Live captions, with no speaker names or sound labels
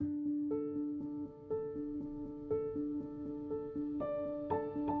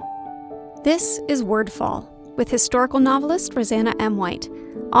This is Wordfall, with historical novelist Rosanna M. White,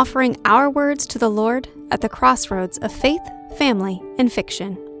 offering our words to the Lord at the crossroads of faith, family, and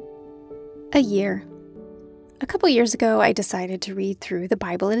fiction. A year. A couple years ago, I decided to read through the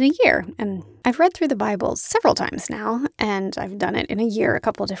Bible in a year, and I've read through the Bible several times now, and I've done it in a year a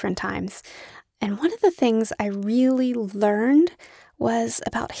couple different times. And one of the things I really learned was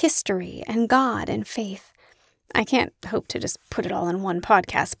about history and God and faith. I can't hope to just put it all in one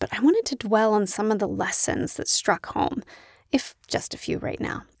podcast, but I wanted to dwell on some of the lessons that struck home, if just a few right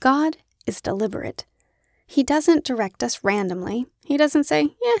now. God is deliberate. He doesn't direct us randomly. He doesn't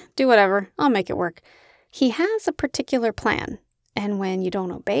say, do whatever, I'll make it work. He has a particular plan, and when you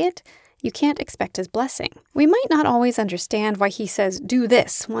don't obey it, you can't expect his blessing. We might not always understand why he says, do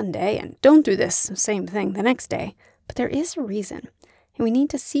this one day and don't do this same thing the next day, but there is a reason, and we need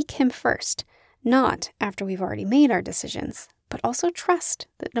to seek him first. Not after we've already made our decisions, but also trust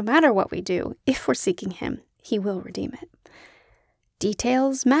that no matter what we do, if we're seeking him, he will redeem it.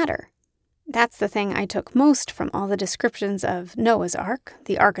 Details matter. That's the thing I took most from all the descriptions of Noah's Ark,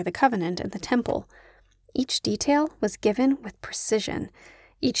 the Ark of the Covenant, and the temple. Each detail was given with precision.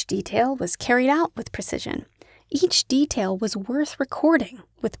 Each detail was carried out with precision. Each detail was worth recording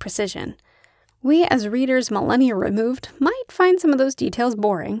with precision. We, as readers millennia removed, might find some of those details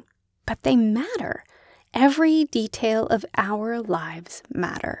boring, but they matter. Every detail of our lives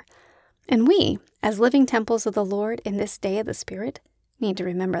matter. And we, as living temples of the Lord in this day of the Spirit, need to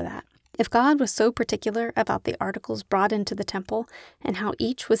remember that. If God was so particular about the articles brought into the temple and how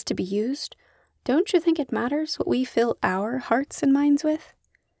each was to be used, don't you think it matters what we fill our hearts and minds with?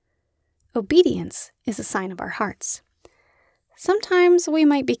 Obedience is a sign of our hearts. Sometimes we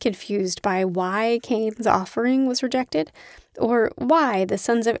might be confused by why Cain's offering was rejected, or why the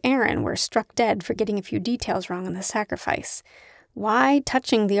sons of Aaron were struck dead for getting a few details wrong on the sacrifice, why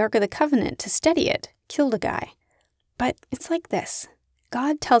touching the Ark of the Covenant to steady it killed a guy. But it's like this.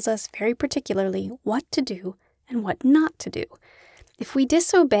 God tells us very particularly what to do and what not to do. If we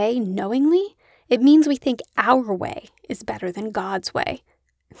disobey knowingly, it means we think our way is better than God's way.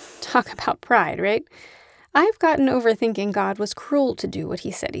 Talk about pride, right? I've gotten over thinking God was cruel to do what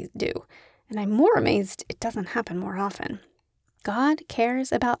he said he'd do, and I'm more amazed it doesn't happen more often. God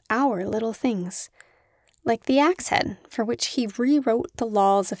cares about our little things, like the axe head for which he rewrote the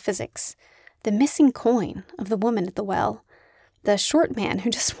laws of physics, the missing coin of the woman at the well, the short man who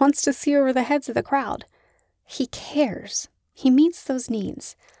just wants to see over the heads of the crowd. He cares. He meets those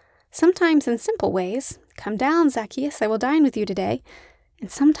needs. Sometimes in simple ways, come down, Zacchaeus, I will dine with you today,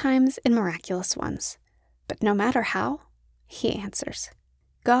 and sometimes in miraculous ones. But no matter how, he answers.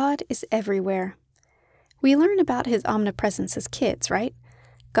 God is everywhere. We learn about his omnipresence as kids, right?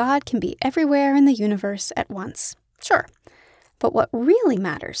 God can be everywhere in the universe at once. Sure. But what really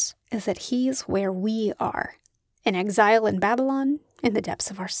matters is that he's where we are. In exile in Babylon, in the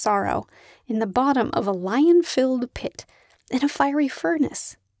depths of our sorrow, in the bottom of a lion-filled pit, in a fiery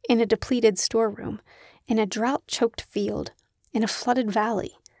furnace, in a depleted storeroom, in a drought-choked field, in a flooded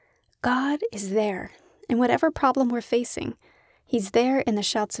valley. God is there. In whatever problem we're facing, he's there in the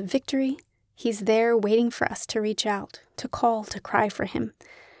shouts of victory. He's there waiting for us to reach out, to call, to cry for him.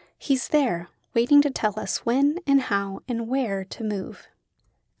 He's there waiting to tell us when and how and where to move.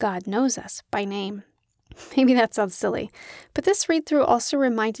 God knows us by name. Maybe that sounds silly, but this read-through also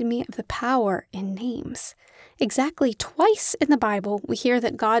reminded me of the power in names. Exactly twice in the Bible, we hear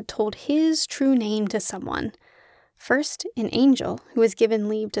that God told his true name to someone. First, an angel who was given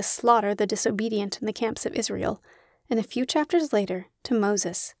leave to slaughter the disobedient in the camps of Israel, and a few chapters later, to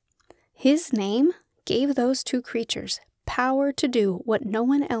Moses. His name gave those two creatures power to do what no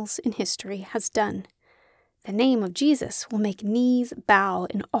one else in history has done. The name of Jesus will make knees bow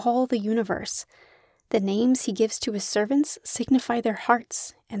in all the universe. The names he gives to his servants signify their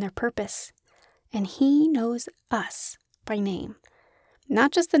hearts and their purpose. And he knows us by name.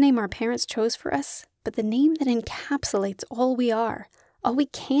 Not just the name our parents chose for us, but the name that encapsulates all we are, all we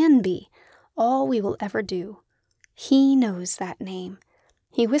can be, all we will ever do. He knows that name.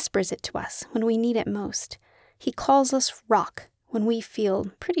 He whispers it to us when we need it most. He calls us rock when we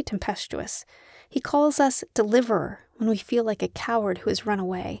feel pretty tempestuous. He calls us deliverer when we feel like a coward who has run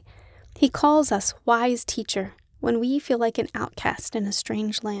away. He calls us wise teacher when we feel like an outcast in a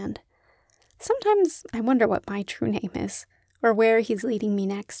strange land. Sometimes I wonder what my true name is, or where he's leading me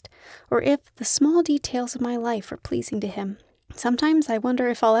next, or if the small details of my life are pleasing to him. Sometimes I wonder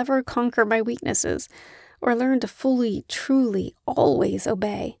if I'll ever conquer my weaknesses, or learn to fully, truly, always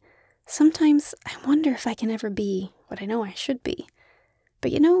obey. Sometimes I wonder if I can ever be what I know I should be.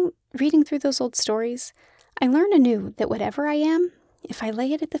 But reading through those old stories, I learn anew that whatever I am, If I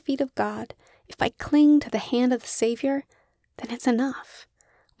lay it at the feet of God, if I cling to the hand of the Savior, then it's enough.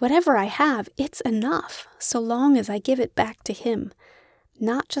 Whatever I have, it's enough, so long as I give it back to Him.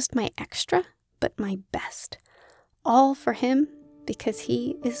 Not just my extra, but my best. All for Him, because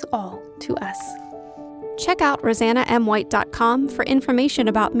He is all to us. Check out RosannaMWhite.com for information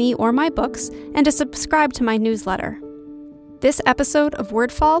about me or my books, and to subscribe to my newsletter. This episode of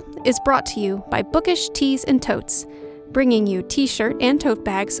Wordfall is brought to you by Bookish Tees and Totes, bringing you t-shirt and tote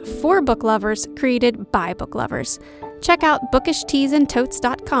bags for book lovers created by book lovers. Check out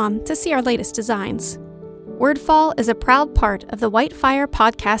bookishteesandtotes.com to see our latest designs. Wordfall is a proud part of the Whitefire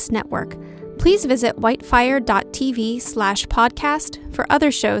Podcast Network. Please visit whitefire.tv/podcast for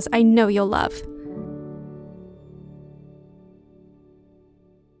other shows I know you'll love.